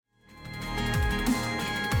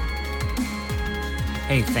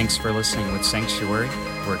Hey, thanks for listening with Sanctuary.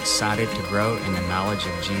 We're excited to grow in the knowledge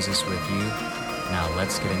of Jesus with you. Now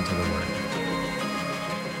let's get into the Word.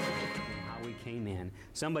 How we came in.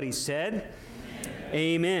 Somebody said,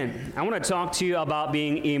 Amen. I want to talk to you about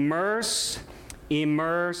being immersed, and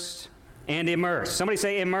immersed. Somebody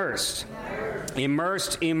say immersed.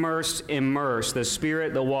 Immersed. The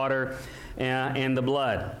Spirit, the water, and the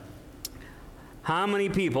blood. How many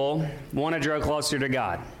people want to draw closer to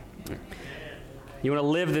God? You want to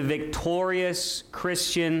live the victorious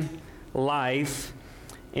Christian life.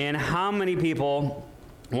 And how many people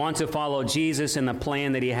want to follow Jesus and the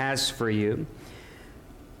plan that He has for you?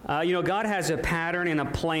 God has a pattern and a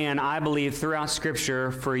plan, I believe, throughout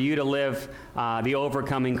Scripture for you to live the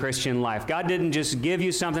overcoming Christian life. God didn't just give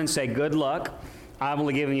you something and say, good luck. I've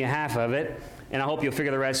only given you half of it, and I hope you'll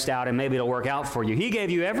figure the rest out, and maybe it'll work out for you. He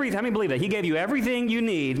gave you everything. How many believe that? He gave you everything you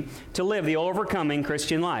need to live the overcoming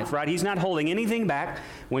Christian life, right? He's not holding anything back.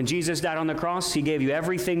 When Jesus died on the cross, He gave you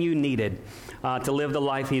everything you needed to live the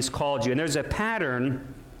life He's called you. And there's a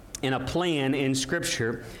pattern and a plan in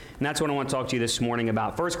Scripture. And that's what I want to talk to you this morning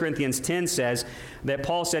about. 1 Corinthians 10 says that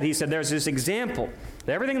Paul said, there's this example.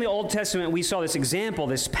 Everything in the Old Testament, we saw this example,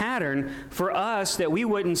 this pattern for us that we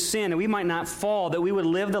wouldn't sin and we might not fall, that we would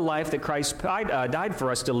live the life that Christ died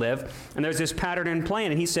for us to live. And there's this pattern and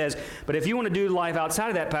plan. And he says, but if you want to do life outside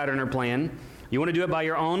of that pattern or plan, you want to do it by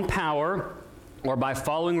your own power or by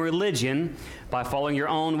following religion, by following your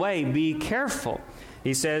own way, be careful.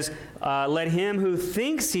 He says, let him who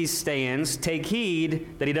thinks he stands take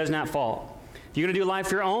heed that he does not fall. If you're going to do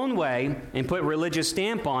life your own way and put religious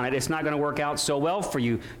stamp on it, it's not going to work out so well for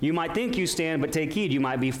you. You might think you stand, but take heed, you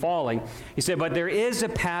might be falling. He said, but there is a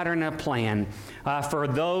pattern, a plan for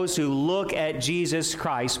those who look at Jesus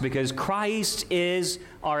Christ, because Christ is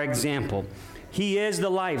our example. He is the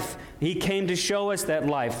life. He came to show us that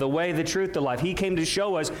life, the way, the truth, the life. He came to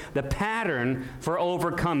show us the pattern for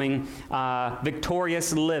overcoming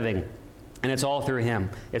victorious living. And it's all through Him.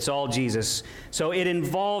 It's all Jesus. So it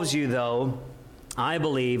involves you, though, I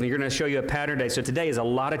believe, and you're going to show you a pattern today. So today is a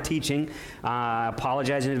lot of teaching. I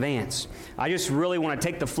apologize in advance. I just really want to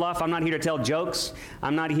take the fluff. I'm not here to tell jokes.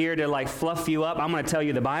 I'm not here to fluff you up. I'm going to tell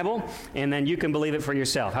you the Bible, and then you can believe it for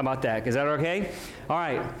yourself. How about that? Is that okay? All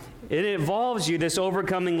right. It involves you, this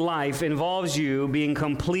overcoming life involves you being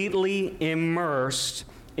completely immersed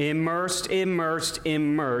in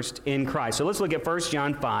Christ. So let's look at 1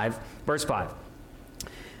 John 5, verse 5.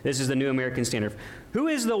 This is the New American Standard. Who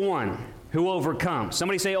is the one who overcomes?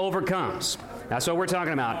 Somebody say overcomes. That's what we're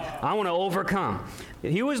talking about. I want to overcome.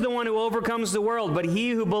 He was the one who overcomes the world, but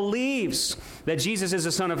he who believes that Jesus is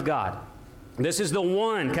the Son of God. This is the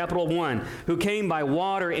one, capital one, who came by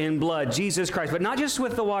water and blood, Jesus Christ. But not just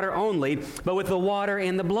with the water only, but with the water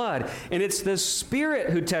and the blood. And it's the Spirit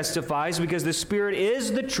who testifies, because the Spirit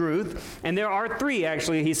is the truth. And there are three,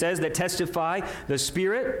 actually, he says, that testify: the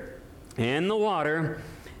Spirit and the water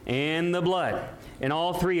and the blood. And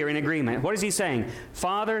all three are in agreement. What is he saying?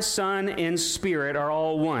 Father, Son, and Spirit are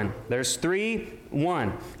all one. There's three,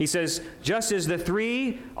 one. He says, just as the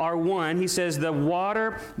three are one, he says the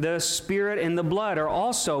water, the Spirit, and the blood are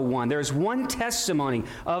also one. There's one testimony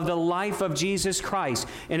of the life of Jesus Christ.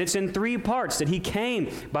 And it's in three parts: that He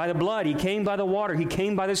came by the blood, He came by the water, He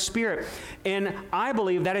came by the Spirit. And I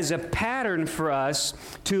believe that is a pattern for us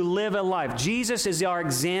to live a life. Jesus is our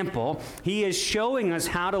example. He is showing us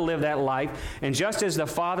how to live that life. And just as the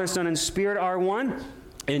Father, Son, and Spirit are one,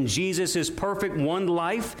 and Jesus' perfect one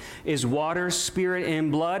life is water, Spirit,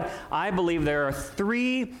 and blood, I believe there are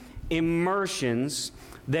three immersions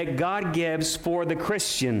that God gives for the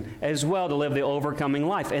Christian as well to live the overcoming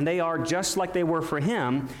life. And they are just like they were for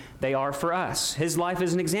Him, they are for us. His life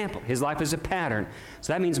is an example. His life is a pattern.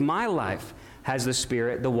 So that means my life has the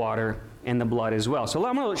Spirit, the water, and the blood as well. So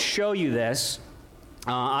I'm going to show you this.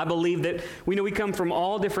 I believe that we come from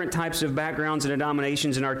all different types of backgrounds and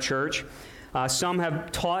denominations in our church. Some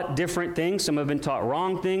have taught different things. Some have been taught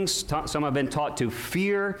wrong things. Some have been taught to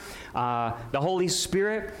fear the Holy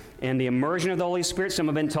Spirit and the immersion of the Holy Spirit. Some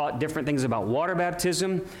have been taught different things about water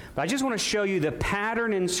baptism. But I just want to show you the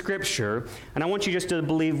pattern in Scripture, and I want you just to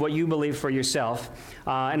believe what you believe for yourself.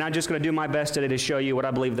 And I'm just going to do my best today to show you what I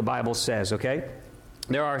believe the Bible says, okay?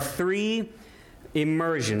 There are three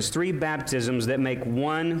immersions, three baptisms that make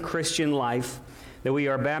one Christian life, that we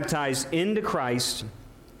are baptized into Christ,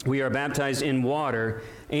 we are baptized in water,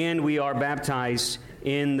 and we are baptized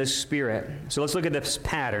in the Spirit. So let's look at this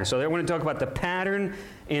pattern. So I want to talk about the pattern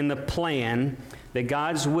and the plan, that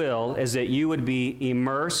God's will is that you would be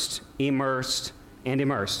immersed, and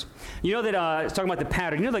immersed. You know that, it's talking about the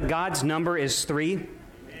pattern. You know that God's number is 3?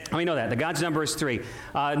 How many know that? The God's number is 3.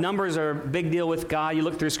 Numbers are a big deal with God. You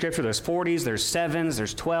look through Scripture, there's 40s, there's 7s,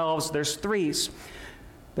 there's 12s, there's 3s.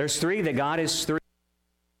 There's 3, that God is 3.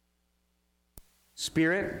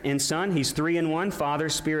 Spirit and Son. He's 3 in 1, Father,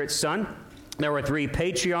 Spirit, Son. There were 3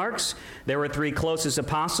 patriarchs. There were 3 closest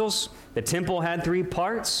apostles. The temple had 3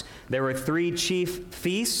 parts. There were 3 chief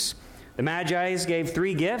feasts. The Magi gave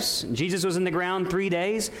 3 gifts. Jesus was in the ground 3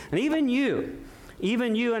 days. And even you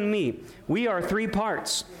and me, we are 3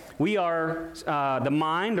 parts. We are the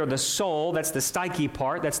mind or the soul. That's the psyche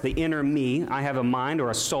part. That's the inner me. I have a mind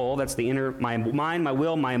or a soul. That's the inner, my mind, my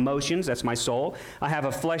will, my emotions. That's my soul. I have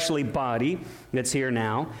a fleshly body that's here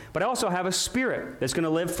now. But I also have a spirit that's going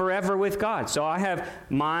to live forever with God. So I have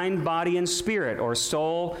mind, body, and spirit, or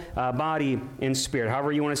soul, body, and spirit.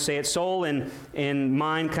 However you want to say it. Soul and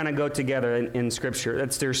mind kind of go together in Scripture.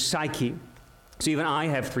 That's their psyche. So even I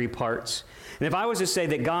have 3 parts. And if I was to say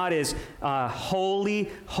that God is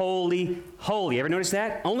holy, holy, holy, ever notice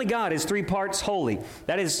that? Only God is 3 parts holy.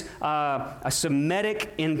 That is a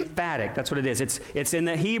Semitic emphatic. That's what it is. It's in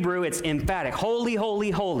the Hebrew, it's emphatic. Holy, holy,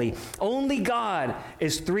 holy. Only God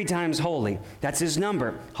is 3 times holy. That's his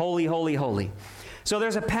number. Holy, holy, holy. So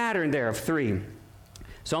there's a pattern there of 3.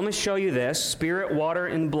 So I'm going to show you this. Spirit, water,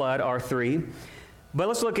 and blood are 3. But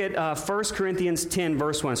let's look at 1 Corinthians 10,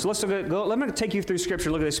 verse 1. So let's look at, let me take you through Scripture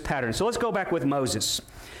and look at this pattern. So let's go back with Moses.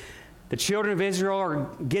 The children of Israel are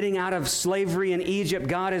getting out of slavery in Egypt.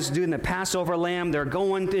 God is doing the Passover lamb. They're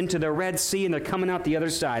going into the Red Sea, and they're coming out the other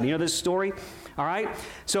side. You know this story? All right?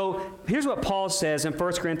 So here's what Paul says in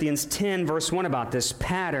 1 Corinthians 10, verse 1 about this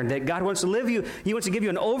pattern, that God wants to live you. He wants to give you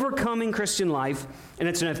an overcoming Christian life, and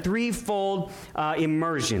it's in a threefold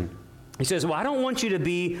immersion. He says, well, I don't want you to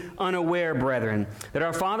be unaware, brethren, that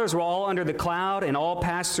our fathers were all under the cloud and all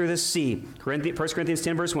passed through the sea. 1 Corinthians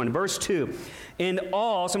 10, verse 1. Verse 2. And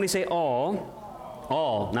all, somebody say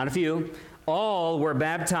all, not a few, all were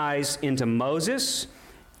baptized into Moses,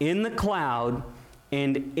 in the cloud,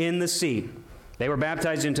 and in the sea. They were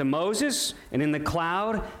baptized into Moses, and in the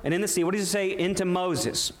cloud, and in the sea. What does it say? Into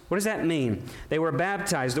Moses. What does that mean? They were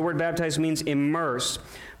baptized. The word baptized means immersed.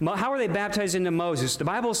 How are they baptized into Moses? The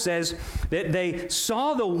Bible says that they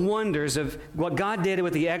saw the wonders of what God did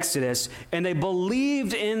with the Exodus, and they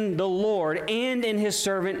believed in the Lord and in his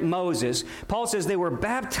servant Moses. Paul says they were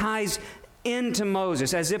baptized into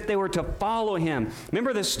Moses, as if they were to follow him.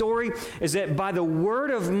 Remember, the story is that by the word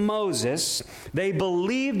of Moses, they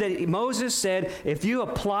believed that Moses said, if you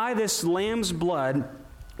apply this lamb's blood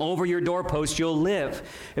over your doorpost, you'll live.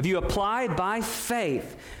 If you applied by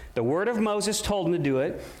faith, the word of Moses told them to do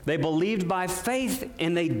it. They believed by faith,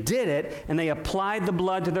 and they did it, and they applied the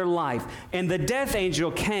blood to their life. And the death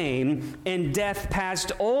angel came, and death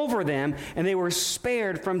passed over them, and they were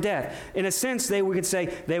spared from death. In a sense, we could say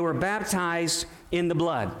they were baptized in the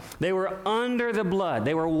blood. They were under the blood.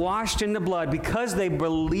 They were washed in the blood because they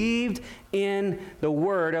believed in the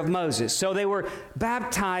word of Moses. So they were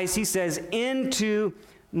baptized, he says, into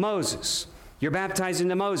Moses. You're baptized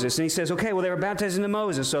into Moses. And he says, okay, well, they were baptized into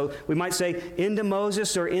Moses. So we might say into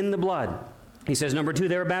Moses or in the blood. He says, number 2,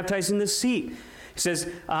 they were baptized in the sea. He says,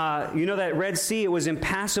 you know that Red Sea, it was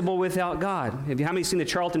impassable without God. How many have seen the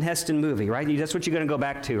Charlton Heston movie, right? That's what you're going to go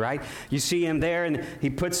back to, right? You see him there, and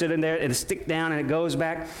he puts it in there, and it stick down, and it goes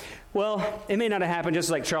back. Well, it may not have happened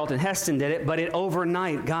just like Charlton Heston did it, but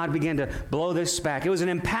overnight, God began to blow this back. It was an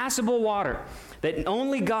impassable water that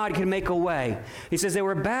only God can make a way. He says they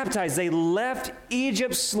were baptized. They left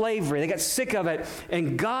Egypt's slavery. They got sick of it,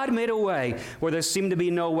 and God made a way where there seemed to be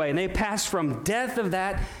no way. And they passed from death of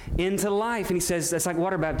that into life. And he says that's like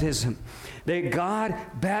water baptism. God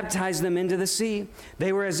baptized them into the sea.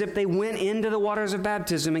 They were as if they went into the waters of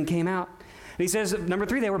baptism and came out. And he says, number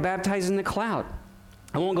 3, they were baptized in the cloud.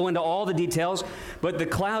 I won't go into all the details, but the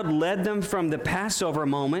cloud led them from the Passover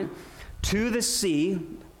moment to the sea,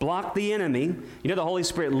 blocked the enemy. You know the Holy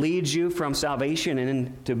Spirit leads you from salvation and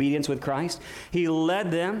into obedience with Christ. He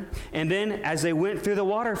led them, and then as they went through the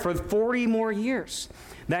water for 40 more years,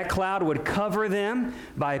 that cloud would cover them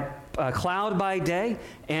by cloud by day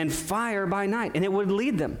and fire by night, and it would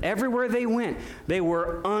lead them. Everywhere they went, they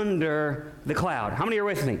were under the cloud. How many are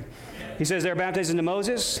with me? He says they're baptized into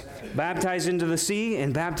Moses, baptized into the sea,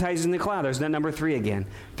 and baptized in the cloud. There's that number 3 again.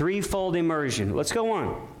 Threefold immersion. Let's go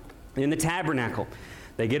on. In the tabernacle,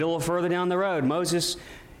 they get a little further down the road. Moses,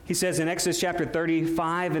 he says in Exodus chapter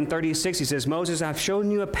 35 and 36, he says, Moses, I've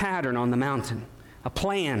shown you a pattern on the mountain, a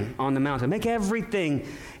plan on the mountain. Make everything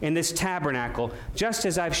in this tabernacle just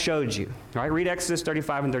as I've showed you. All right, read Exodus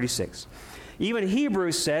 35 and 36. Even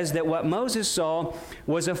Hebrews says that what Moses saw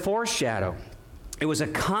was a foreshadow. It was a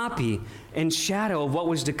copy and shadow of what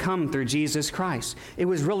was to come through Jesus Christ. It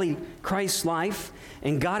was really Christ's life,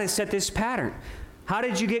 and God has set this pattern. How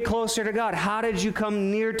did you get closer to God? How did you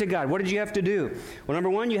come near to God? What did you have to do? Well,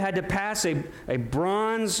 number one, you had to pass a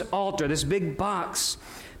bronze altar, this big box,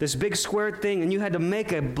 this big square thing, and you had to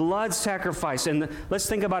make a blood sacrifice. And let's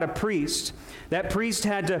think about a priest. That priest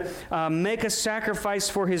had to make a sacrifice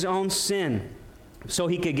for his own sin, so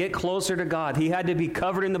he could get closer to God. He had to be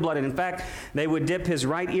covered in the blood. And in fact, they would dip his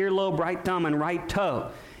right earlobe, right thumb, and right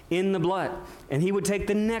toe in the blood. And he would take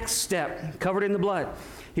the next step, covered in the blood.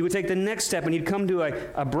 He would take the next step, and he'd come to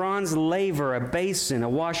a bronze laver, a basin, a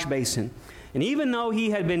wash basin. And even though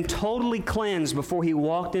he had been totally cleansed before he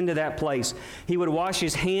walked into that place, he would wash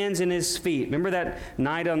his hands and his feet. Remember that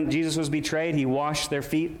night Jesus was betrayed? He washed their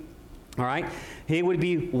feet. All right? He would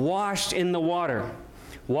be washed in the water.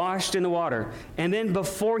 Washed in the water. And then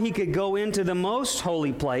before he could go into the most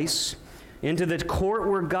holy place, into the court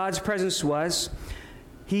where God's presence was,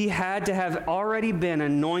 he had to have already been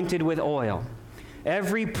anointed with oil.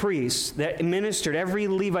 Every priest that ministered, every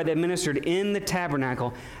Levite that ministered in the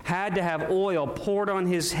tabernacle had to have oil poured on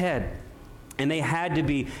his head. And they had to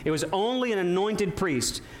be, it was only an anointed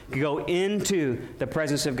priest could go into the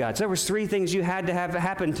presence of God. So there was three things you had to have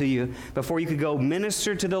happen to you before you could go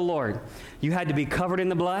minister to the Lord. You had to be covered in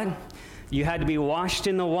the blood, you had to be washed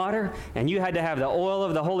in the water, and you had to have the oil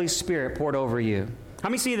of the Holy Spirit poured over you. How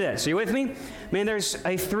many see this? Are you with me? Man, there's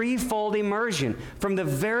a threefold immersion from the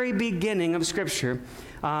very beginning of Scripture.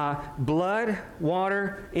 Blood,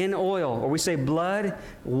 water, and oil. Or we say blood,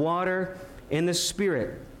 water, and the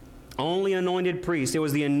Spirit. Only anointed priest. It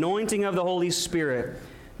was the anointing of the Holy Spirit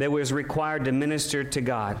that was required to minister to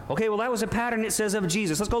God. Okay, well, that was a pattern, it says, of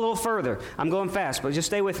Jesus. Let's go a little further. I'm going fast, but just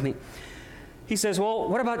stay with me. He says, well,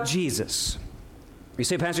 what about Jesus? You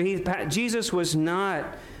say, Pastor, Jesus was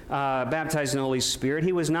not baptized in the Holy Spirit.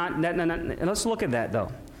 He was not. Let's look at that,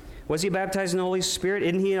 though. Was he baptized in the Holy Spirit?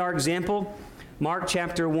 Isn't he our example? Mark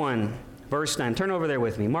chapter 1, verse 9. Turn over there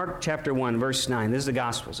with me. Mark chapter 1, verse 9. This is the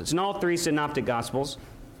Gospels. It's in all three synoptic Gospels,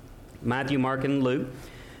 Matthew, Mark, and Luke.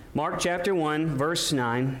 Mark chapter 1, verse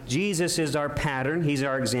 9. Jesus is our pattern. He's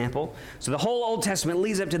our example. So the whole Old Testament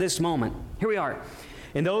leads up to this moment. Here we are.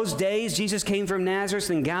 In those days, Jesus came from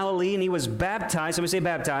Nazareth in Galilee, and he was baptized. Somebody say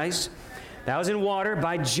baptized. That was in water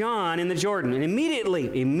by John in the Jordan. And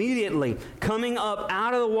immediately, coming up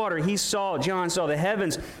out of the water, John saw the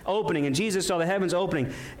heavens opening, and Jesus saw the heavens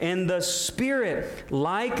opening. And the Spirit,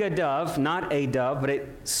 like a dove, not a dove, but it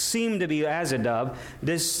seemed to be as a dove,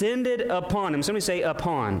 descended upon him. Somebody say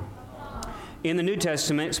upon. In the New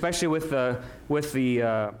Testament, especially with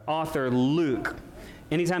the author Luke,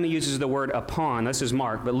 anytime he uses the word upon, this is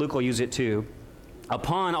Mark, but Luke will use it too.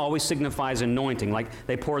 Upon always signifies anointing, like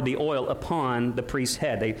they poured the oil upon the priest's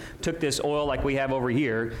head. They took this oil like we have over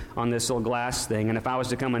here on this little glass thing, and if I was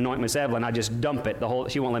to come anoint Miss Evelyn, I'd just dump it.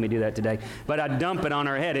 She won't let me do that today. But I'd dump it on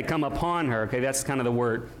her head. It'd come upon her. Okay, that's kind of the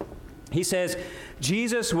word. He says,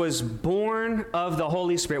 Jesus was born of the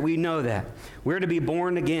Holy Spirit. We know that. We're to be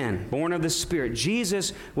born again, born of the Spirit.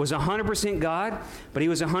 Jesus was 100% God, but he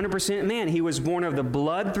was 100% man. He was born of the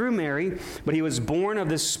blood through Mary, but he was born of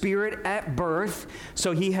the Spirit at birth,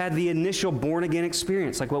 so he had the initial born-again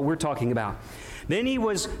experience, like what we're talking about. Then he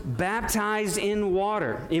was baptized in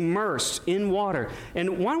water, immersed in water.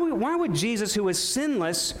 And why would Jesus, who was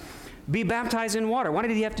sinless, be baptized in water? Why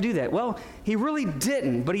did he have to do that? Well, he really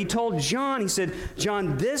didn't, but he told John, he said,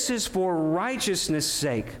 John, this is for righteousness'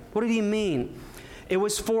 sake. What did he mean? It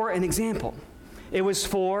was for an example. It was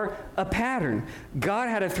for a pattern. God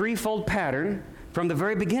had a threefold pattern from the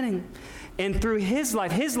very beginning. And through his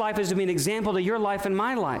life is to be an example to your life and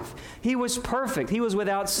my life. He was perfect. He was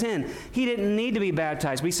without sin. He didn't need to be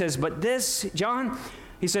baptized. But he says, but this, John,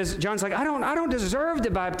 he says, John's like, I don't deserve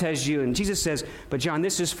to baptize you. And Jesus says, but John,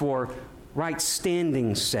 this is for right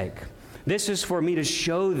standing's sake. This is for me to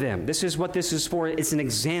show them. This is what this is for. It's an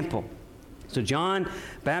example. So John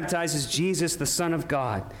baptizes Jesus, the Son of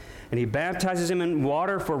God. And he baptizes him in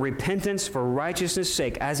water for repentance, for righteousness'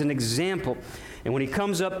 sake, as an example. And when he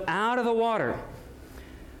comes up out of the water,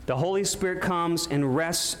 the Holy Spirit comes and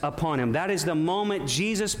rests upon him. That is the moment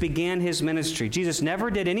Jesus began his ministry. Jesus never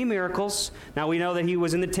did any miracles. Now we know that he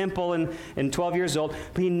was in the temple and 12 years old,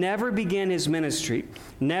 but he never began his ministry,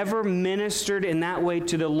 never ministered in that way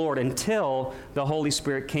to the Lord until the Holy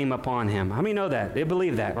Spirit came upon him. How many know that? They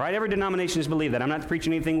believe that, right? Every denomination has believed that. I'm not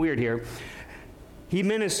preaching anything weird here. He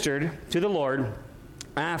ministered to the Lord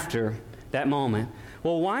after that moment.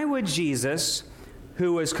 Well, why would Jesus,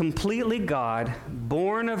 who was completely God,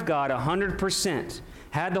 born of God 100%,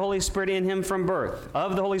 had the Holy Spirit in him from birth,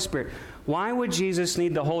 of the Holy Spirit, Why would Jesus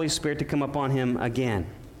need the Holy Spirit to come upon him again?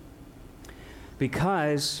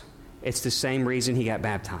 Because it's the same reason he got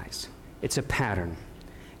baptized. It's a pattern.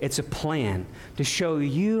 It's a plan to show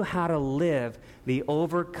you how to live the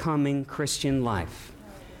overcoming Christian life.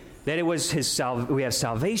 That it was we have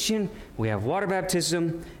salvation, we have water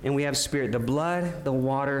baptism, and we have Spirit. The blood, the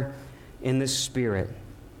water, and the Spirit.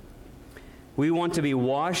 We want to be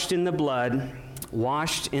washed in the blood,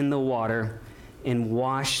 washed in the water, and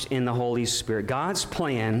washed in the Holy Spirit. God's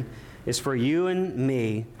plan is for you and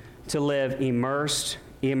me to live immersed.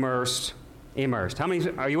 How many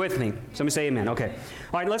are you with me? Somebody say amen. Okay.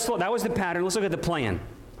 All right, that was the pattern. Let's look at the plan.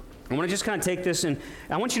 I want to just kind of take this, and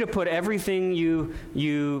I want you to put everything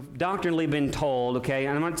you've doctrinally been told, okay?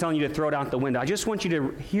 And I'm not telling you to throw it out the window. I just want you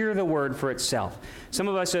to hear the word for itself. Some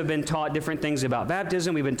of us have been taught different things about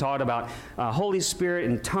baptism. We've been taught about Holy Spirit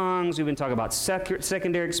and tongues. We've been talking about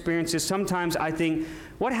secondary experiences. Sometimes I think,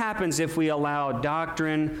 what happens if we allow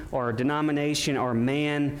doctrine or denomination or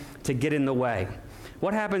man to get in the way?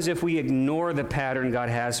 What happens if we ignore the pattern God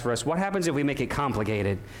has for us? What happens if we make it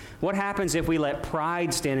complicated? What happens if we let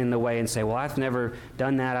pride stand in the way and say, well, I've never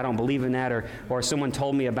done that, I don't believe in that, or someone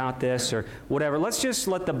told me about this, or whatever. Let's just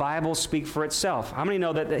let the Bible speak for itself. How many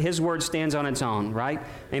know that His Word stands on its own, right?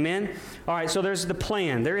 Amen? All right, so there's the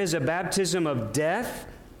plan. There is a baptism of death,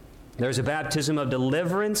 there's a baptism of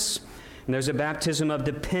deliverance, and there's a baptism of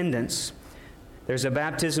dependence. There's a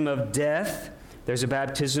baptism of death, there's a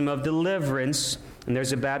baptism of deliverance, and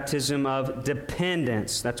there's a baptism of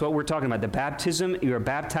dependence. That's what we're talking about. The baptism, you are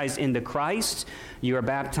baptized into Christ, you are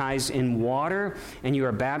baptized in water, and you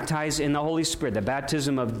are baptized in the Holy Spirit. The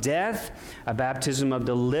baptism of death, a baptism of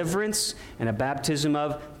deliverance, and a baptism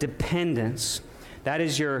of dependence. That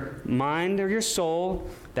is your mind or your soul,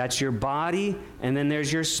 that's your body, and then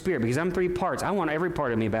there's your spirit. Because I'm 3 parts. I want every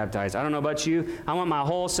part of me baptized. I don't know about you. I want my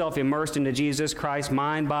whole self immersed into Jesus Christ,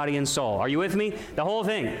 mind, body, and soul. Are you with me? The whole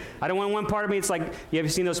thing. I don't want one part of me. It's like, you ever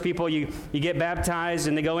seen those people, you get baptized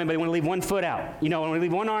and they go in, but they want to leave one foot out. You know, want to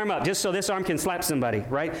leave one arm up, just so this arm can slap somebody,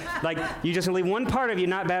 right? Like, you just leave one part of you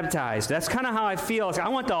not baptized. That's kind of how I feel. It's like, I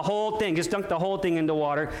want the whole thing. Just dunk the whole thing into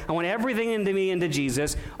water. I want everything into me, into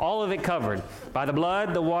Jesus. All of it covered by the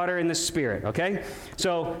blood, the water, and the Spirit, okay?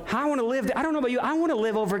 So, how I want to live, I don't know about you, I want to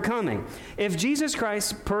live overcoming. If Jesus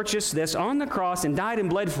Christ purchased this on the cross and died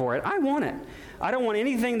and bled for it, I want it. I don't want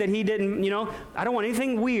anything that He didn't, I don't want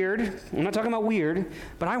anything weird. I'm not talking about weird,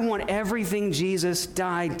 but I want everything Jesus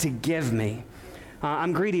died to give me.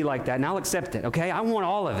 I'm greedy like that, and I'll accept it, okay? I want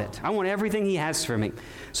all of it. I want everything He has for me.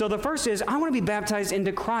 So the first is, I want to be baptized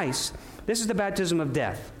into Christ. This is the baptism of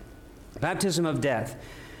death. Baptism of death.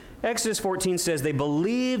 Exodus 14 says they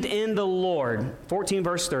believed in the Lord. 14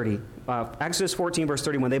 verse 30. Exodus 14 verse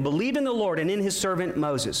 31. They believed in the Lord and in His servant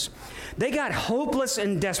Moses. They got hopeless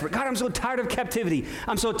and desperate. God, I'm so tired of captivity.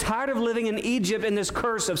 I'm so tired of living in Egypt in this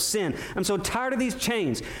curse of sin. I'm so tired of these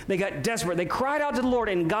chains. They got desperate. They cried out to the Lord,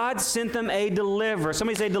 and God sent them a deliverer.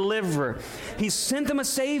 Somebody say deliverer. He sent them a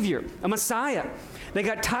Savior, a Messiah. They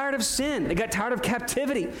got tired of sin. They got tired of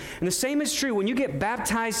captivity. And the same is true when you get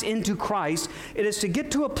baptized into Christ. It is to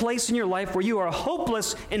get to a place in your life where you are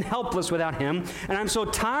hopeless and helpless without Him. And I'm so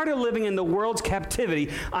tired of living in the world's captivity.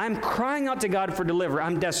 I'm crying out to God for deliverance.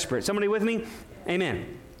 I'm desperate. Somebody with me?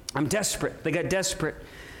 Amen. I'm desperate. They got desperate.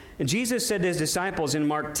 And Jesus said to His disciples in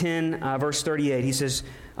Mark 10, verse 38, He says,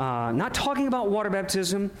 not talking about water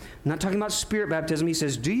baptism, not talking about Spirit baptism. He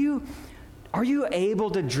says, are you able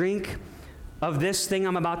to drink of this thing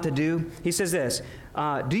I'm about to do? He says this,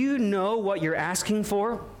 do you know what you're asking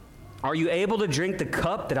for? Are you able to drink the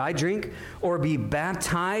cup that I drink, or be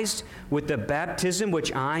baptized with the baptism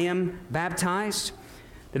which I am baptized?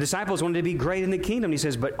 The disciples wanted to be great in the kingdom. He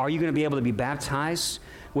says, but are you going to be able to be baptized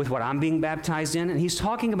with what I'm being baptized in? And He's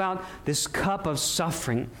talking about this cup of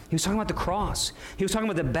suffering. He was talking about the cross. He was talking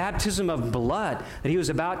about the baptism of blood that He was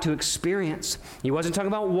about to experience. He wasn't talking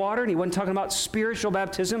about water, and He wasn't talking about spiritual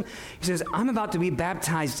baptism. He says, I'm about to be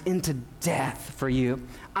baptized into death for you.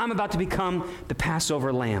 I'm about to become the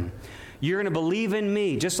Passover lamb. You're going to believe in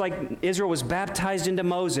me, just like Israel was baptized into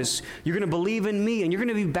Moses. You're going to believe in me, and you're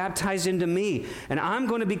going to be baptized into me. And I'm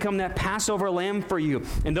going to become that Passover lamb for you.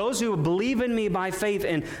 And those who believe in me by faith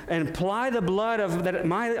and apply the blood of that, I'm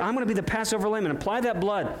going to be the Passover lamb, and apply that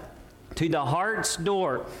blood to the heart's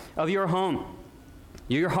door of your home,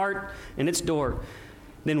 your heart and its door.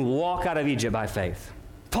 Then walk out of Egypt by faith.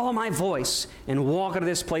 Follow my voice and walk out of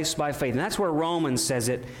this place by faith. And that's where Romans says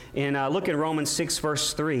it. Look at Romans 6,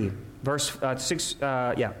 verse 3.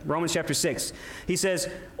 Romans chapter 6. He says,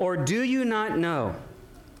 or do you not know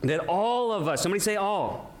that all of us, somebody say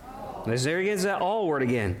all. There again is that all word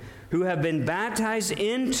again. who have been baptized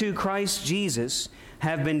into Christ Jesus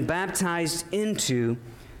have been baptized into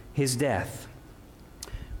his death.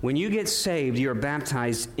 When you get saved, you are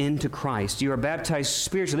baptized into Christ. You are baptized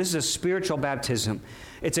spiritually. This is a spiritual baptism.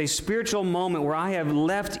 It's a spiritual moment where I have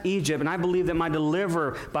left Egypt, and I believe that my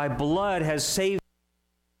deliverer by blood has saved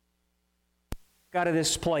me out of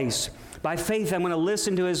this place. By faith, I'm going to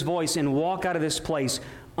listen to his voice and walk out of this place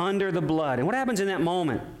under the blood. And what happens in that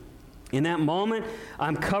moment? In that moment,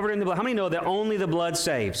 I'm covered in the blood. How many know that only the blood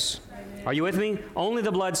saves? Are you with me? Only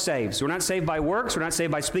the blood saves. We're not saved by works. We're not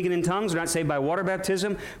saved by speaking in tongues. We're not saved by water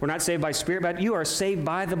baptism. We're not saved by spirit baptism. You are saved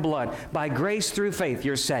by the blood. By grace through faith,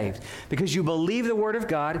 you're saved. Because you believe the word of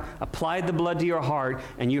God, applied the blood to your heart,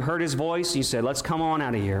 and you heard his voice, and you said, let's come on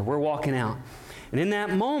out of here. We're walking out. And in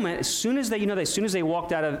that moment, as soon as they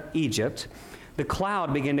walked out of Egypt, the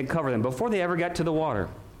cloud began to cover them before they ever got to the water.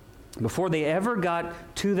 Before they ever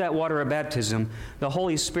got to that water of baptism, the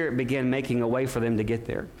Holy Spirit began making a way for them to get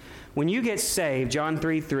there. When you get saved, John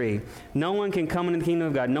 3:3, no one can come into the kingdom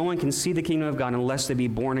of God, no one can see the kingdom of God unless they be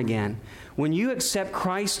born again. When you accept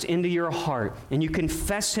Christ into your heart and you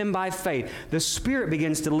confess him by faith, the Spirit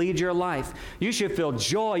begins to lead your life. You should feel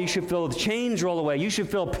joy. You should feel the change roll away. You should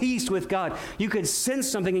feel peace with God. You could sense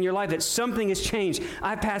something in your life that something has changed.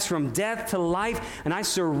 I pass from death to life, and I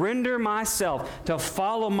surrender myself to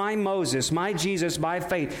follow my Moses, my Jesus by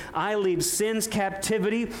faith. I leave sin's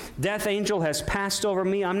captivity. Death angel has passed over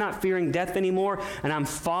me. I'm not fearing death anymore, and I'm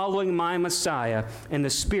following my Messiah, and the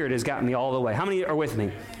Spirit has gotten me all the way. How many are with me?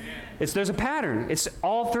 There's a pattern. It's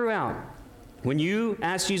all throughout. When you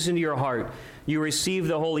ask Jesus into your heart, you receive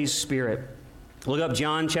the Holy Spirit. Look up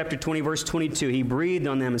John chapter 20, verse 22. He breathed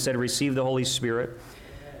on them and said, receive the Holy Spirit.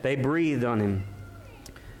 They breathed on him.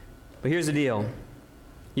 But here's the deal.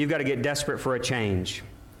 You've got to get desperate for a change.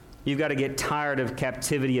 You've got to get tired of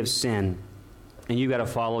captivity of sin, and you've got to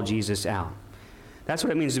follow Jesus out. That's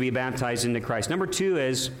what it means to be baptized into Christ. Number 2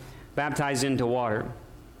 is baptized into water.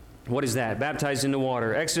 What is that? Baptized into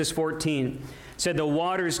water. Exodus 14 said the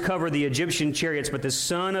waters covered the Egyptian chariots, but the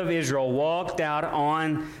son of Israel walked out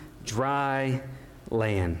on dry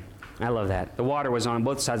land. I love that. The water was on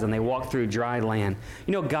both sides, and they walked through dry land.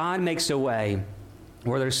 You know, God makes a way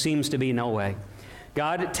where there seems to be no way.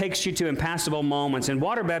 God takes you to impassable moments, and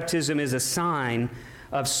water baptism is a sign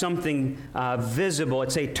of something visible.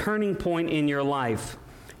 It's a turning point in your life.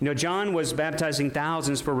 You know, John was baptizing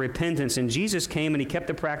thousands for repentance, and Jesus came and he kept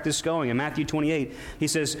the practice going. In Matthew 28, he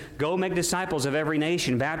says, go make disciples of every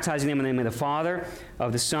nation, baptizing them in the name of the Father,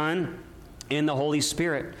 of the Son, and the Holy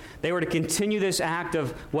Spirit. They were to continue this act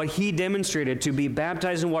of what he demonstrated, to be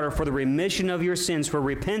baptized in water for the remission of your sins, for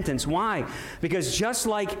repentance. Why? Because just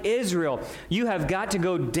like Israel, you have got to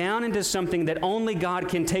go down into something that only God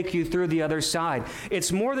can take you through the other side.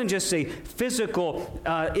 It's more than just a physical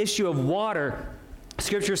issue of water.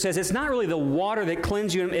 Scripture says it's not really the water that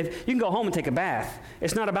cleanses you. If you can go home and take a bath,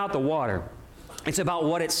 it's not about the water. It's about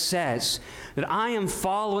what it says, that I am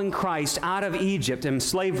following Christ out of Egypt and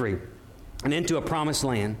slavery and into a promised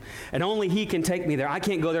land. And only he can take me there. I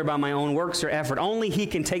can't go there by my own works or effort. Only he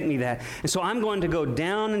can take me there. And so I'm going to go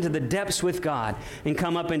down into the depths with God and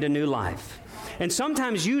come up into new life. And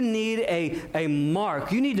sometimes you need a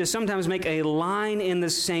mark. You need to sometimes make a line in the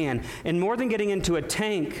sand. And more than getting into a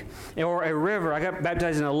tank or a river, I got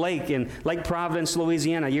baptized in a lake in Lake Providence,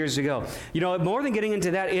 Louisiana years ago. You know, more than getting into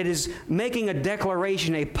that, it is making a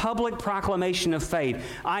declaration, a public proclamation of faith.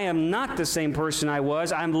 I am not the same person I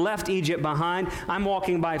was. I'm left Egypt behind. I'm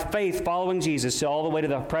walking by faith, following Jesus all the way to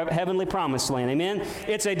the heavenly promised land. Amen?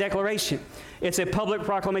 It's a declaration. It's a public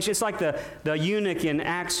proclamation. It's like the eunuch in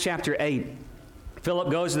Acts chapter 8.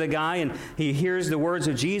 Philip goes to the guy and he hears the words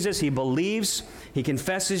of Jesus. He believes. He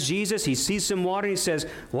confesses Jesus. He sees some water and he says,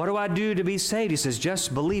 what do I do to be saved? He says,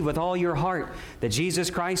 just believe with all your heart that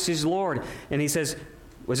Jesus Christ is Lord. And he says,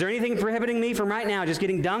 was there anything prohibiting me from right now just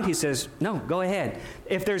getting dunked? He says, no, go ahead.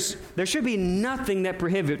 There should be nothing that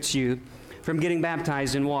prohibits you from getting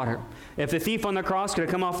baptized in water. If the thief on the cross could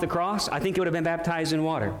have come off the cross, I think it would have been baptized in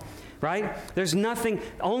water. Right? There's nothing.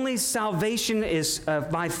 Only salvation is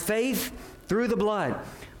by faith through the blood.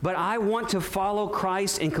 But I want to follow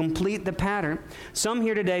Christ and complete the pattern. Some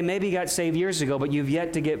here today maybe got saved years ago, but you've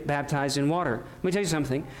yet to get baptized in water. Let me tell you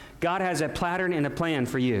something. God has a pattern and a plan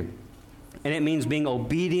for you. And it means being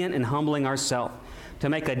obedient and humbling ourselves. to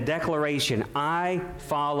make a declaration, I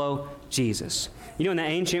follow Jesus. You know, in the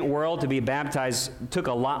ancient world, to be baptized took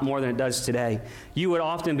a lot more than it does today. You would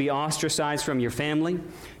often be ostracized from your family.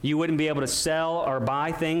 You wouldn't be able to sell or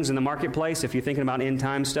buy things in the marketplace. If you're thinking about end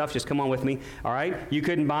time stuff, just come on with me, all right? You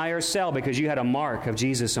couldn't buy or sell because you had a mark of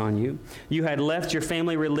Jesus on you. You had left your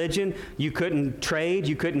family religion. You couldn't trade.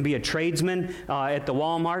 You couldn't be a tradesman at the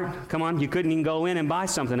Walmart. Come on, you couldn't even go in and buy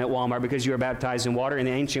something at Walmart because you were baptized in water in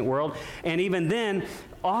the ancient world. And even then,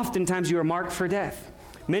 oftentimes you were marked for death.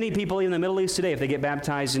 Many people in the Middle East today, if they get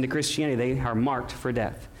baptized into Christianity, they are marked for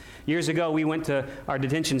death. Years ago, we went to our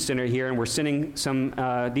detention center here, and we're sending some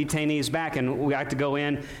detainees back, and we got to go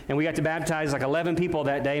in, and we got to baptize like 11 people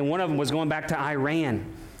that day, and one of them was going back to Iran.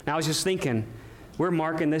 And I was just thinking, we're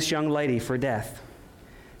marking this young lady for death.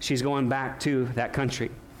 She's going back to that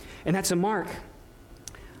country. And that's a mark.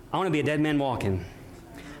 I want to be a dead man walking.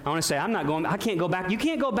 I want to say, I can't go back. You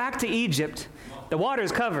can't go back to Egypt. The water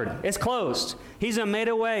is covered. It's closed. He's made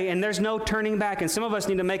a way, and there's no turning back. And some of us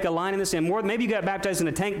need to make a line in the sand. Maybe you got baptized in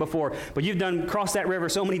a tank before, but you've crossed that river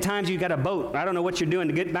so many times you've got a boat. I don't know what you're doing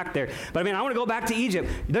to get back there. But I want to go back to Egypt.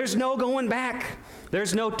 There's no going back.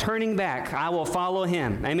 There's no turning back. I will follow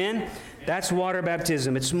him. Amen? That's water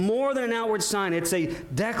baptism. It's more than an outward sign. It's a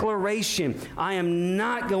declaration. I am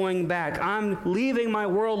not going back. I'm leaving my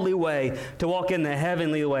worldly way to walk in the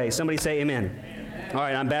heavenly way. Somebody say amen. All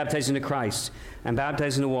right, I'm baptized into Christ. I'm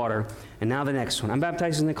baptized in the water. And now the next one. I'm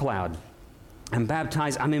baptized in the cloud.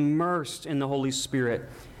 I'm immersed in the Holy Spirit.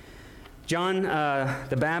 John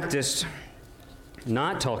the Baptist,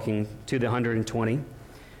 not talking to the 120,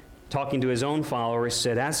 talking to his own followers,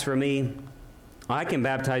 said, as for me, I can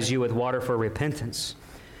baptize you with water for repentance.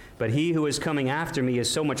 But he who is coming after me is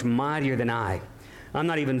so much mightier than I. I'm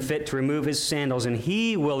not even fit to remove his sandals, and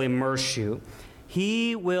he will immerse you.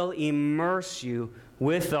 He will immerse you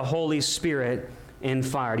with the Holy Spirit in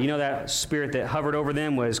fire. Do you know that spirit that hovered over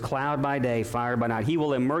them was cloud by day, fire by night? He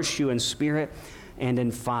will immerse you in spirit and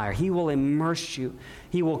in fire. He will immerse you.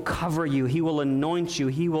 He will cover you. He will anoint you.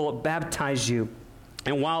 He will baptize you.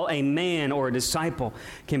 And while a man or a disciple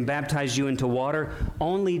can baptize you into water,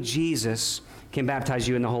 only Jesus can baptize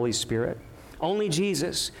you in the Holy Spirit. Only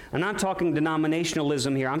Jesus. I'm not talking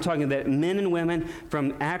denominationalism here. I'm talking that men and women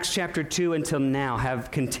from Acts chapter 2 until now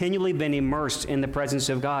have continually been immersed in the presence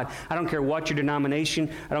of God. I don't care what your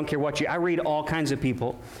denomination. I don't care I read all kinds of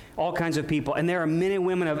people. And there are men and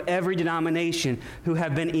women of every denomination who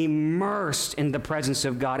have been immersed in the presence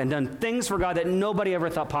of God and done things for God that nobody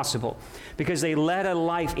ever thought possible because they led a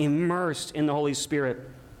life immersed in the Holy Spirit.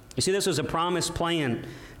 You see, this was a promised plan.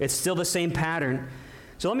 It's still the same pattern.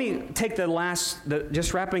 So let me take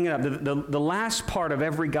just wrapping it up, the last part of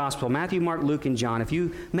every gospel, Matthew, Mark, Luke, and John. If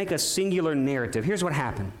you make a singular narrative, here's what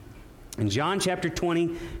happened. In John chapter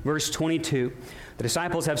 20, verse 22, the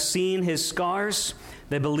disciples have seen his scars.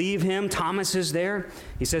 They believe him. Thomas is there.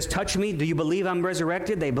 He says, touch me. Do you believe I'm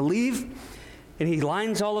resurrected? They believe. And he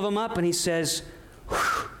lines all of them up and he says,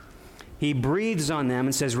 whew. He breathes on them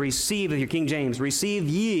and says, receive, your King James, receive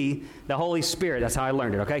ye the Holy Spirit. That's how I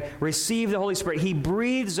learned it, okay? Receive the Holy Spirit. He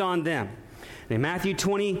breathes on them. And in Matthew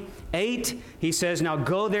 28, he says, now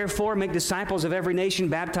go therefore, make disciples of every nation,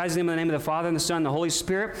 baptizing them in the name of the Father and the Son and the Holy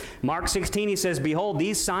Spirit. Mark 16, he says, behold,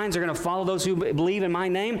 these signs are going to follow those who believe in my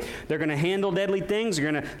name. They're going to handle deadly things. They're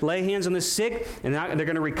going to lay hands on the sick, and they're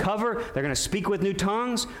going to recover. They're going to speak with new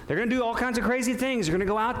tongues. They're going to do all kinds of crazy things. They're going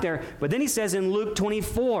to go out there. But then he says in Luke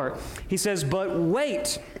 24, he says, but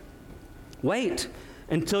wait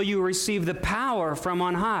until you receive the power from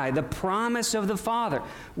on high, the promise of the Father.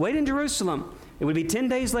 Wait in Jerusalem. It would be 10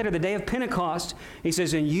 days later, the day of Pentecost. He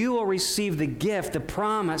says, and you will receive the gift, the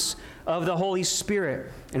promise of the Holy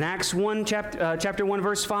Spirit. In Acts 1, chapter 1,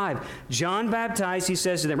 verse 5, John baptized, he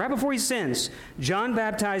says to them, right before he sins, John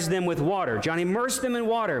baptized them with water. John immersed them in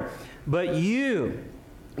water. But you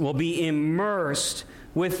will be immersed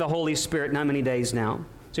with the Holy Spirit not many days now.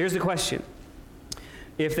 So here's the question.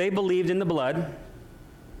 If they believed in the blood,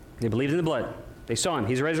 they saw him.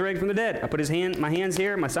 He's resurrected from the dead. I put my hands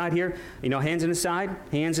here, my side here, hands in the side,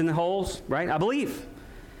 hands in the holes, right? I believe.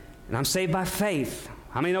 And I'm saved by faith.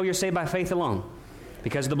 How many know you're saved by faith alone?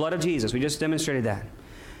 Because of the blood of Jesus. We just demonstrated that.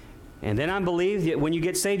 And then I believe that when you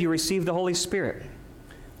get saved, you receive the Holy Spirit.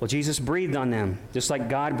 Well, Jesus breathed on them, just like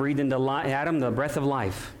God breathed into Adam the breath of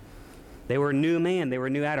life. They were a new man. They were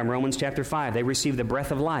a new Adam. Romans chapter 5. They received the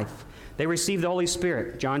breath of life. They received the Holy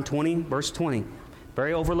Spirit. John 20, verse 20.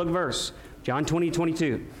 Very overlooked verse. John 20,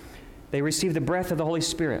 22. They received the breath of the Holy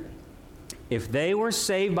Spirit. If they were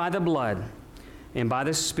saved by the blood and by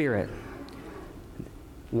the Spirit,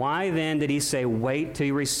 why then did he say, wait till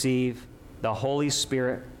you receive the Holy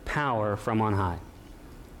Spirit power from on high?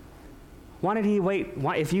 Why did he wait?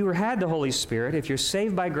 Why, if you had the Holy Spirit, if you're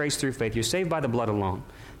saved by grace through faith, you're saved by the blood alone,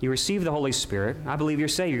 you receive the Holy Spirit, I believe you're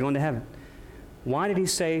saved, you're going to heaven. Why did he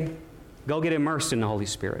say, go get immersed in the Holy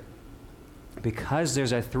Spirit? Because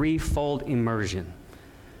there's a threefold immersion.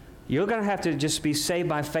 You're going to have to just be saved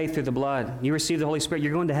by faith through the blood. You receive the Holy Spirit,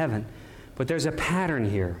 you're going to heaven. But there's a pattern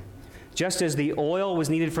here. Just as the oil was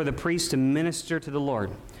needed for the priest to minister to the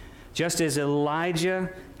Lord, just as Elijah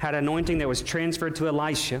had anointing that was transferred to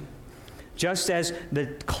Elisha, just as the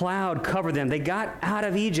cloud covered them, they got out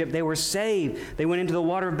of Egypt, they were saved, they went into the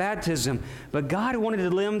water of baptism, but God wanted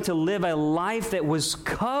them to live a life that was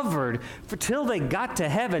covered till they got to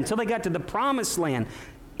heaven, till they got to the promised land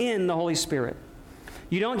in the Holy Spirit.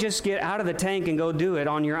 You don't just get out of the tank and go do it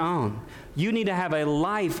on your own. You need to have a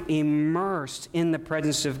life immersed in the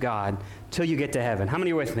presence of God till you get to heaven. How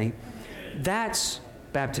many are with me? That's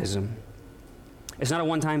baptism. It's not a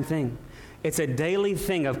one-time thing. It's a daily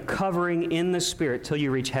thing of covering in the Spirit till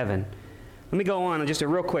you reach heaven. Let me go on just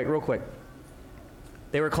real quick.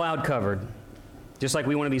 They were cloud covered, just like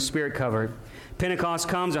we want to be Spirit covered. Pentecost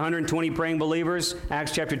comes, 120 praying believers.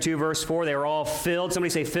 Acts chapter 2, verse 4, they were all filled. Somebody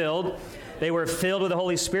say filled. They were filled with the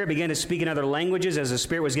Holy Spirit, began to speak in other languages as the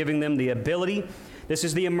Spirit was giving them the ability. This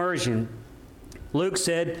is the immersion. Luke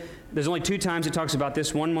said, there's only 2 times it talks about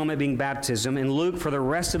this, one moment being baptism, and Luke, for the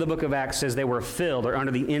rest of the book of Acts, says they were filled or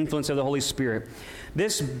under the influence of the Holy Spirit.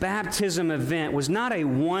 This baptism event was not a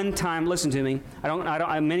one-time, listen to me,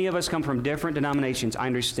 many of us come from different denominations, I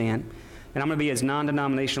understand, and I'm going to be as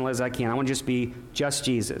non-denominational as I can. I want to just be just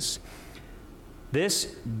Jesus.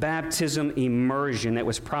 This baptism immersion that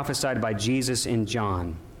was prophesied by Jesus in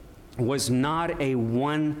John was not a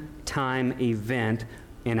one-time event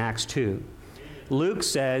in Acts 2. Luke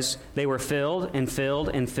says they were filled and filled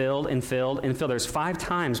and filled and filled and filled. There's 5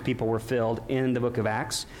 times people were filled in the book of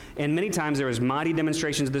Acts. And many times there was mighty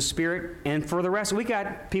demonstrations of the Spirit. And for the rest, we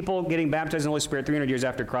got people getting baptized in the Holy Spirit 300 years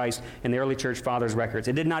after Christ in the early church fathers' records.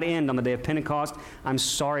 It did not end on the day of Pentecost. I'm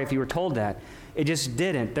sorry if you were told that. It just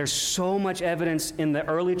didn't. There's so much evidence in the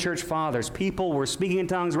early church fathers. People were speaking in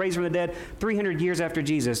tongues, raised from the dead 300 years after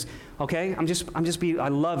Jesus. Okay? I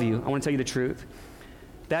love you. I want to tell you the truth.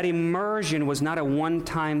 That immersion was not a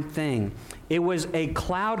one-time thing. It was a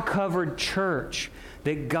cloud-covered church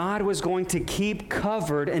that God was going to keep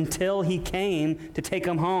covered until he came to take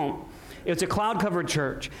them home. It's a cloud-covered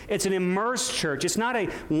church. It's an immersed church. It's not a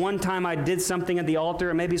one time I did something at the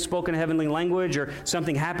altar and maybe spoke in a heavenly language or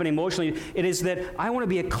something happened emotionally. It is that I want to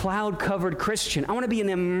be a cloud-covered Christian. I want to be an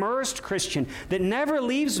immersed Christian that never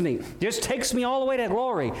leaves me, just takes me all the way to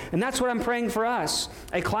glory. And that's what I'm praying for us,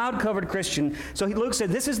 a cloud-covered Christian. So Luke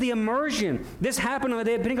said, this is the immersion. This happened on the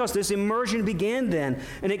day of Pentecost. This immersion began then,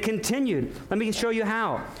 and it continued. Let me show you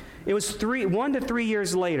how. It was 1 to 3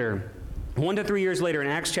 years later. 1 to 3 years later in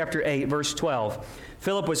Acts chapter 8, verse 12,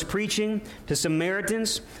 Philip was preaching to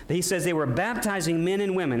Samaritans. He says they were baptizing men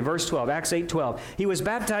and women. Verse 12, Acts 8, 12. He was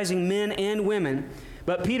baptizing men and women.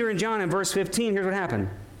 But Peter and John in verse 15, here's what happened.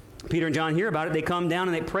 Peter and John hear about it. They come down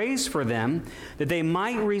and they praise for them that they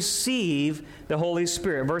might receive the Holy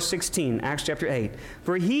Spirit. Verse 16, Acts chapter 8.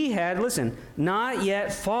 For he had, listen, not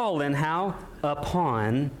yet fallen, how?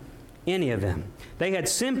 Upon any of them. They had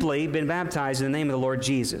simply been baptized in the name of the Lord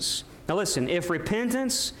Jesus. Now listen, if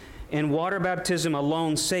repentance and water baptism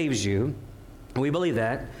alone saves you, and we believe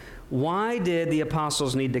that, why did the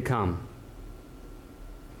apostles need to come?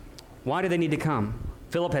 Why did they need to come?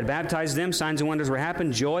 Philip had baptized them, signs and wonders were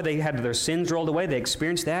happening, joy, they had their sins rolled away, they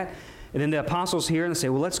experienced that. And then the apostles here and say,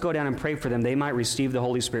 well, let's go down and pray for them. They might receive the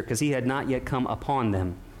Holy Spirit because he had not yet come upon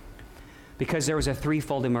them. Because there was a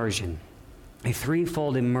threefold immersion. A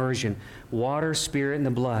threefold immersion, water, spirit, and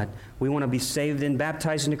the blood. We want to be saved and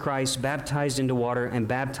baptized into Christ, baptized into water, and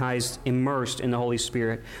baptized, immersed in the Holy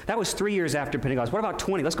Spirit. That was 3 years after Pentecost. What about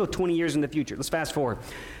 20? Let's go 20 years in the future. Let's fast forward.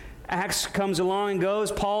 Acts comes along and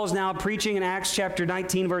goes. Paul is now preaching in Acts chapter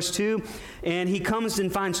 19, verse 2, and he comes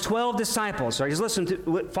and finds 12 disciples. Sorry, just listen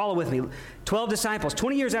to, follow with me. 12 disciples,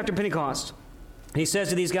 20 years after Pentecost. He says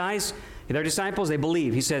to these guys, they're disciples, they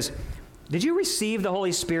believe. He says, did you receive the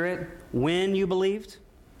Holy Spirit when you believed?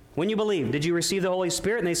 When you believed, did you receive the Holy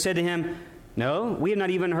Spirit? And they said to him, no, we have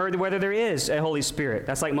not even heard whether there is a Holy Spirit.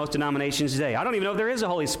 That's like most denominations today. I don't even know if there is a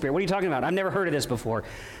Holy Spirit. What are you talking about? I've never heard of this before.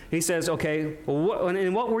 He says, okay, well,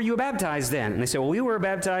 and what were you baptized then? And they say, well, we were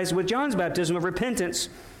baptized with John's baptism of repentance.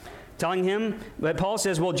 Telling him, but Paul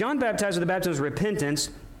says, well, John baptized with the baptism of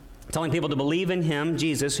repentance, telling people to believe in him,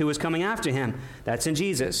 Jesus, who was coming after him. That's in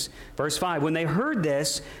Jesus. Verse 5, when they heard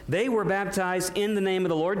this, they were baptized in the name of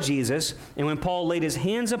the Lord Jesus. And when Paul laid his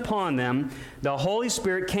hands upon them, the Holy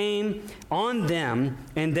Spirit came on them,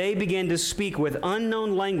 and they began to speak with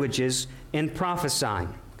unknown languages and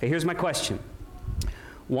prophesying. Okay, here's my question.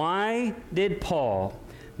 Why did Paul,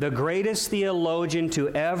 the greatest theologian to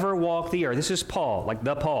ever walk the earth, this is Paul, like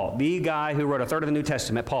the guy who wrote a third of the New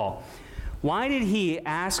Testament, Paul, why did he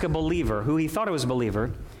ask a believer, who he thought was a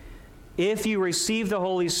believer, if you receive the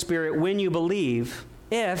Holy Spirit when you believe,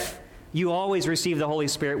 if you always receive the Holy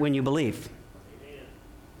Spirit when you believe?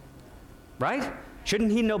 Right?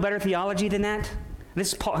 Shouldn't he know better theology than that?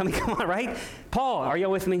 This is Paul. I mean, come on, right? Paul, are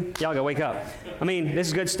y'all with me? Y'all go, wake up. I mean, this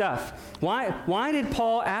is good stuff. Why did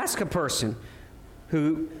Paul ask a person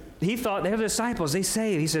who he thought they were the disciples? They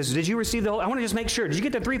say, he says, did you receive the Holy? I want to just make sure. Did you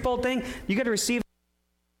get the threefold thing? You got to receive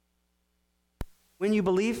when you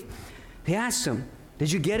believe? He asked them,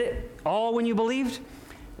 did you get it all when you believed?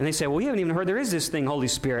 And they say, well, we haven't even heard there is this thing, Holy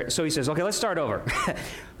Spirit. So he says, okay, let's start over.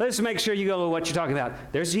 Let's make sure you go with what you're talking about.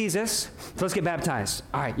 There's Jesus, so let's get baptized.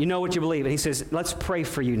 All right, you know what you believe. And he says, let's pray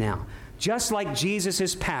for you now. Just like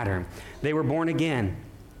Jesus' pattern, they were born again,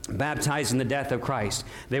 baptized in the death of Christ.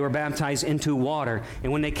 They were baptized into water.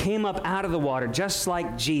 And when they came up out of the water, just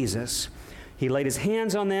like Jesus, he laid his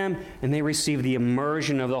hands on them, and they received the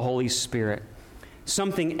immersion of the Holy Spirit.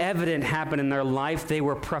 Something evident happened in their life. They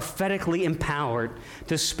were prophetically empowered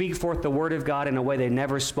to speak forth the Word of God in a way they'd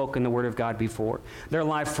never spoken the Word of God before. Their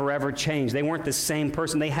life forever changed. They weren't the same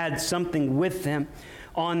person. They had something with them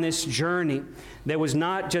on this journey. There was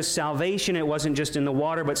not just salvation. It wasn't just in the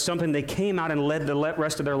water, but something they came out and led the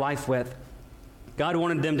rest of their life with. God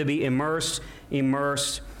wanted them to be immersed,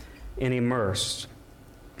 immersed, and immersed.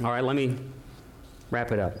 All right, let me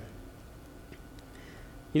wrap it up.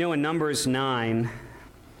 You know, in Numbers 9,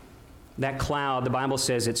 that cloud, the Bible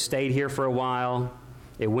says it stayed here for a while.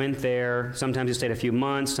 It went there. Sometimes it stayed a few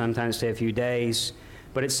months. Sometimes it stayed a few days.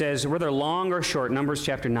 But it says, whether long or short, Numbers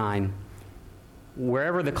chapter 9,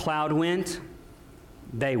 wherever the cloud went,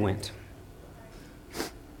 they went.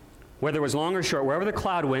 Whether it was long or short, wherever the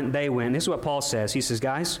cloud went, they went. This is what Paul says. He says,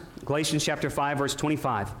 guys, Galatians chapter 5, verse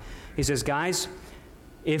 25. He says, guys,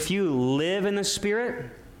 if you live in the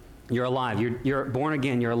Spirit, you're alive. You're born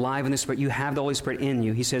again. You're alive in the Spirit. You have the Holy Spirit in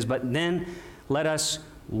you. He says, but then let us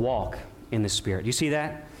walk in the Spirit. You see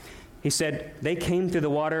that? He said, they came through the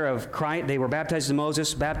water of Christ. They were baptized in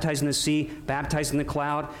Moses, baptized in the sea, baptized in the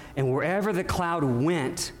cloud. And wherever the cloud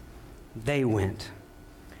went, they went.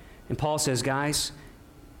 And Paul says, guys,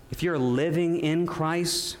 if you're living in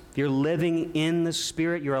Christ, if you're living in the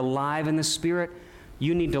Spirit, you're alive in the Spirit,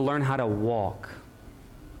 you need to learn how to walk.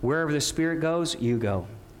 Wherever the Spirit goes, you go.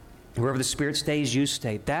 Wherever the Spirit stays, you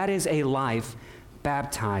stay. That is a life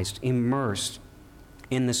baptized, immersed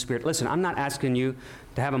in the Spirit. Listen, I'm not asking you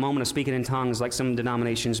to have a moment of speaking in tongues like some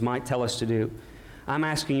denominations might tell us to do. I'm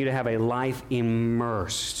asking you to have a life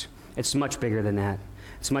immersed. It's much bigger than that.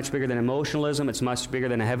 It's much bigger than emotionalism. It's much bigger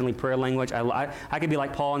than a heavenly prayer language. I could be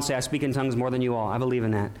like Paul and say, I speak in tongues more than you all. I believe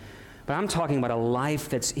in that. But I'm talking about a life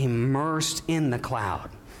that's immersed in the cloud.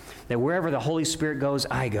 That wherever the Holy Spirit goes,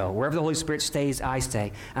 I go. Wherever the Holy Spirit stays, I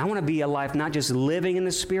stay. And I want to be a life not just living in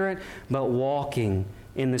the Spirit, but walking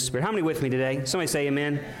in the Spirit. How many with me today? Somebody say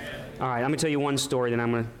amen. Amen. All right, I'm going to tell you one story, then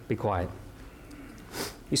I'm going to be quiet.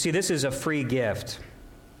 You see, this is a free gift.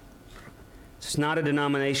 It's not a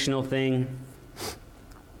denominational thing.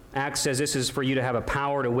 Acts says this is for you to have a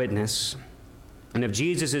power to witness. And if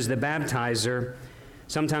Jesus is the baptizer,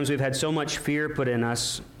 sometimes we've had so much fear put in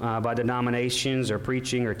us by denominations or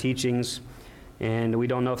preaching or teachings, and we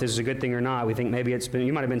don't know if this is a good thing or not. We think maybe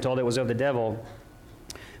you might have been told it was of the devil.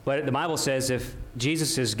 But the Bible says if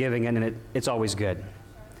Jesus is giving it, and it's always good.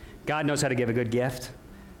 God knows how to give a good gift.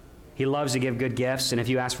 He loves to give good gifts, and if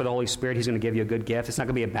you ask for the Holy Spirit, He's going to give you a good gift. It's not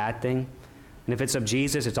going to be a bad thing. And if it's of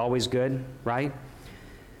Jesus, it's always good, right?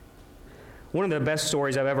 One of the best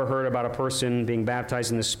stories I've ever heard about a person being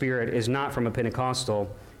baptized in the Spirit is not from a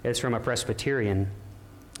Pentecostal. It's from a Presbyterian.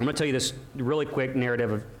 I'm going to tell you this really quick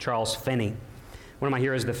narrative of Charles Finney, one of my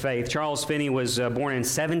heroes of the faith. Charles Finney was born in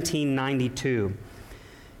 1792,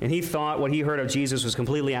 and he thought what he heard of Jesus was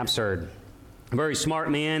completely absurd. A very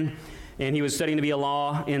smart man, and he was studying to be a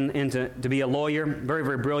to be a lawyer. Very,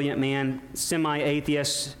 very brilliant man,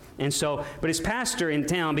 semi-atheist. But his pastor in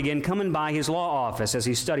town began coming by his law office as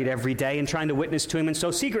he studied every day and trying to witness to him. And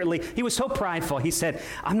so secretly, he was so prideful, he said,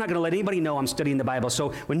 I'm not going to let anybody know I'm studying the Bible. So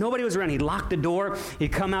when nobody was around, he'd lock the door,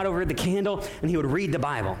 he'd come out over the candle, and he would read the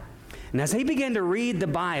Bible. And as he began to read the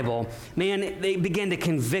Bible, man, they began to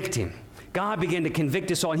convict him. God began to convict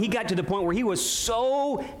his soul, and he got to the point where he was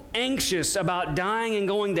so anxious about dying and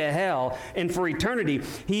going to hell and for eternity,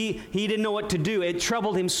 he didn't know what to do. It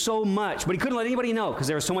troubled him so much, but he couldn't let anybody know because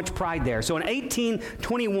there was so much pride there. So in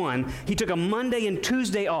 1821, he took a Monday and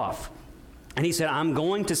Tuesday off, and he said, I'm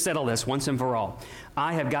going to settle this once and for all.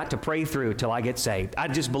 I have got to pray through till I get saved. I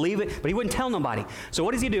just believe it, but he wouldn't tell nobody. So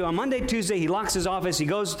what does he do? On Monday, Tuesday, he locks his office, he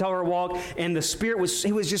goes to our walk, and the Spirit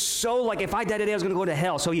he was just so like, if I died today, I was going to go to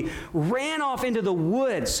hell. So he ran off into the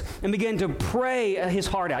woods and began to pray his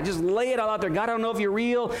heart out. Just lay it all out there. God, I don't know if you're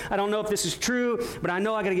real. I don't know if this is true, but I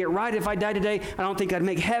know I got to get right if I die today. I don't think I'd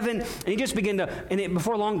make heaven. And he just began to,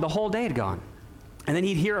 before long, the whole day had gone. And then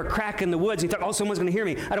he'd hear a crack in the woods. He thought, oh, someone's going to hear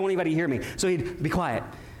me. I don't want anybody to hear me. So he'd be quiet.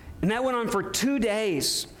 And that went on for 2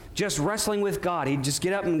 days, just wrestling with God. He'd just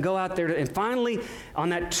get up and go out there. And finally, on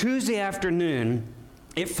that Tuesday afternoon,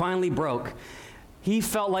 it finally broke. He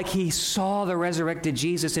felt like he saw the resurrected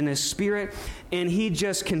Jesus in his spirit, and he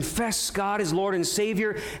just confessed God as Lord and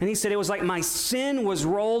Savior. And he said, it was like my sin was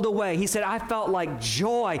rolled away. He said, I felt like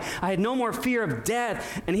joy. I had no more fear of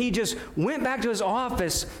death. And he just went back to his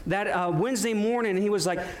office that Wednesday morning, and he was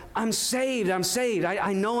like, I'm saved. I'm saved.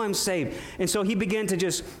 I know I'm saved. And so he began to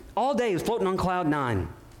just, all day, floating on cloud 9.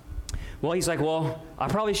 Well, he's like, well, I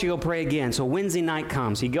probably should go pray again. So Wednesday night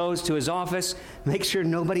comes. He goes to his office, makes sure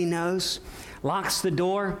nobody knows, locks the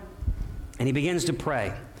door, and he begins to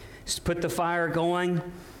pray. He's put the fire going,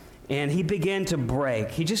 and he began to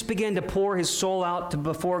break. He just began to pour his soul out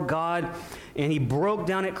before God, and he broke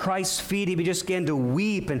down at Christ's feet. He just began to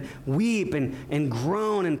weep and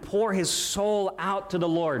groan and pour his soul out to the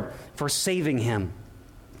Lord for saving him.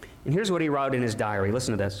 And here's what he wrote in his diary.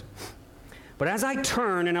 Listen to this. But as I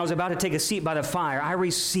turned and I was about to take a seat by the fire, I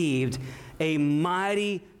received a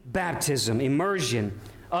mighty baptism, immersion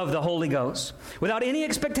of the Holy Ghost, without any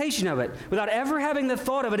expectation of it, without ever having the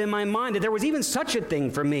thought of it in my mind that there was even such a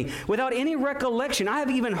thing for me, without any recollection. I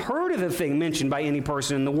haven't even heard of the thing mentioned by any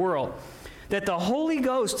person in the world. That the Holy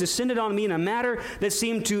Ghost descended on me in a manner that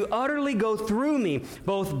seemed to utterly go through me,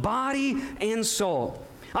 both body and soul.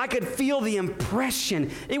 I could feel the impression.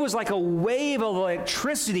 It was like a wave of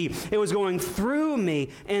electricity. It was going through me,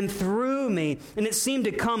 and it seemed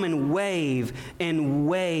to come in wave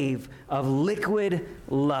of liquid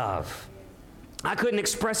love. I couldn't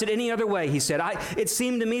express it any other way, he said. It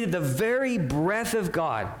seemed to me that the very breath of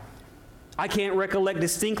God, I can't recollect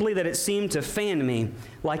distinctly that it seemed to fan me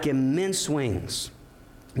like immense wings.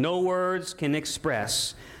 No words can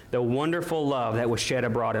express the wonderful love that was shed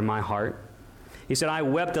abroad in my heart. He said, I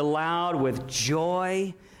wept aloud with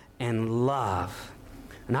joy and love.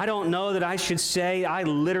 And I don't know that I should say I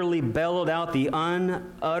literally bellowed out the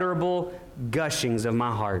unutterable gushings of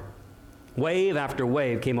my heart. Wave after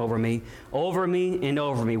wave came over me, and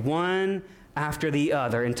over me, one after the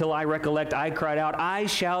other, until I recollect I cried out, I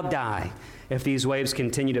shall die if these waves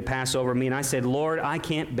continue to pass over me. And I said, Lord, I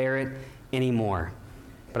can't bear it anymore.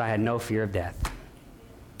 But I had no fear of death.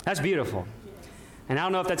 That's beautiful. And I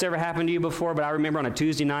don't know if that's ever happened to you before, but I remember on a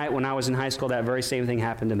Tuesday night when I was in high school, that very same thing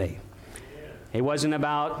happened to me. It wasn't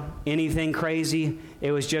about anything crazy.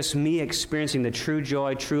 It was just me experiencing the true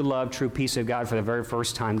joy, true love, true peace of God for the very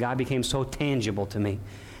first time. God became so tangible to me.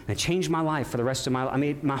 And it changed my life for the rest of my life. I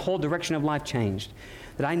mean, my whole direction of life changed.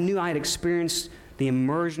 That I knew I had experienced the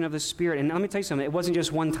immersion of the Spirit. And let me tell you something, it wasn't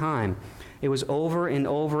just one time. It was over and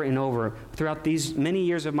over and over throughout these many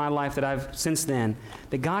years of my life that I've since then,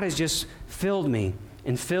 that God has just filled me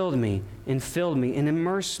and filled me and filled me and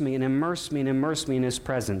immersed me and immersed me and immersed me in His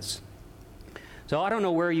presence. So I don't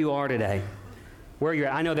know where you are today, where you're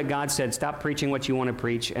at. I know that God said, stop preaching what you want to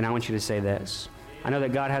preach, and I want you to say this. I know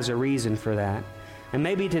that God has a reason for that. And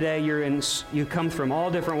maybe today you come from all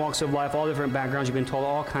different walks of life, all different backgrounds. You've been told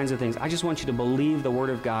all kinds of things. I just want you to believe the Word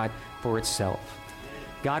of God for itself.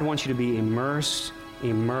 God wants you to be immersed,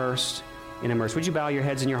 immersed, and immersed. Would you bow your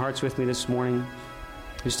heads and your hearts with me this morning?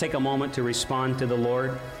 Just take a moment to respond to the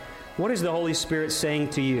Lord. What is the Holy Spirit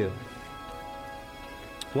saying to you?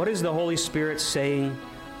 What is the Holy Spirit saying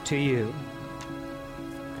to you?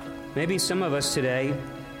 Maybe some of us today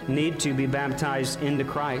need to be baptized into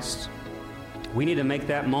Christ. We need to make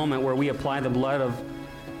that moment where we apply the blood of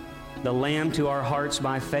the Lamb to our hearts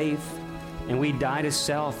by faith, and we die to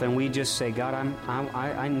self, and we just say, God,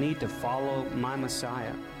 I need to follow my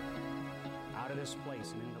Messiah out of this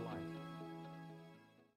place.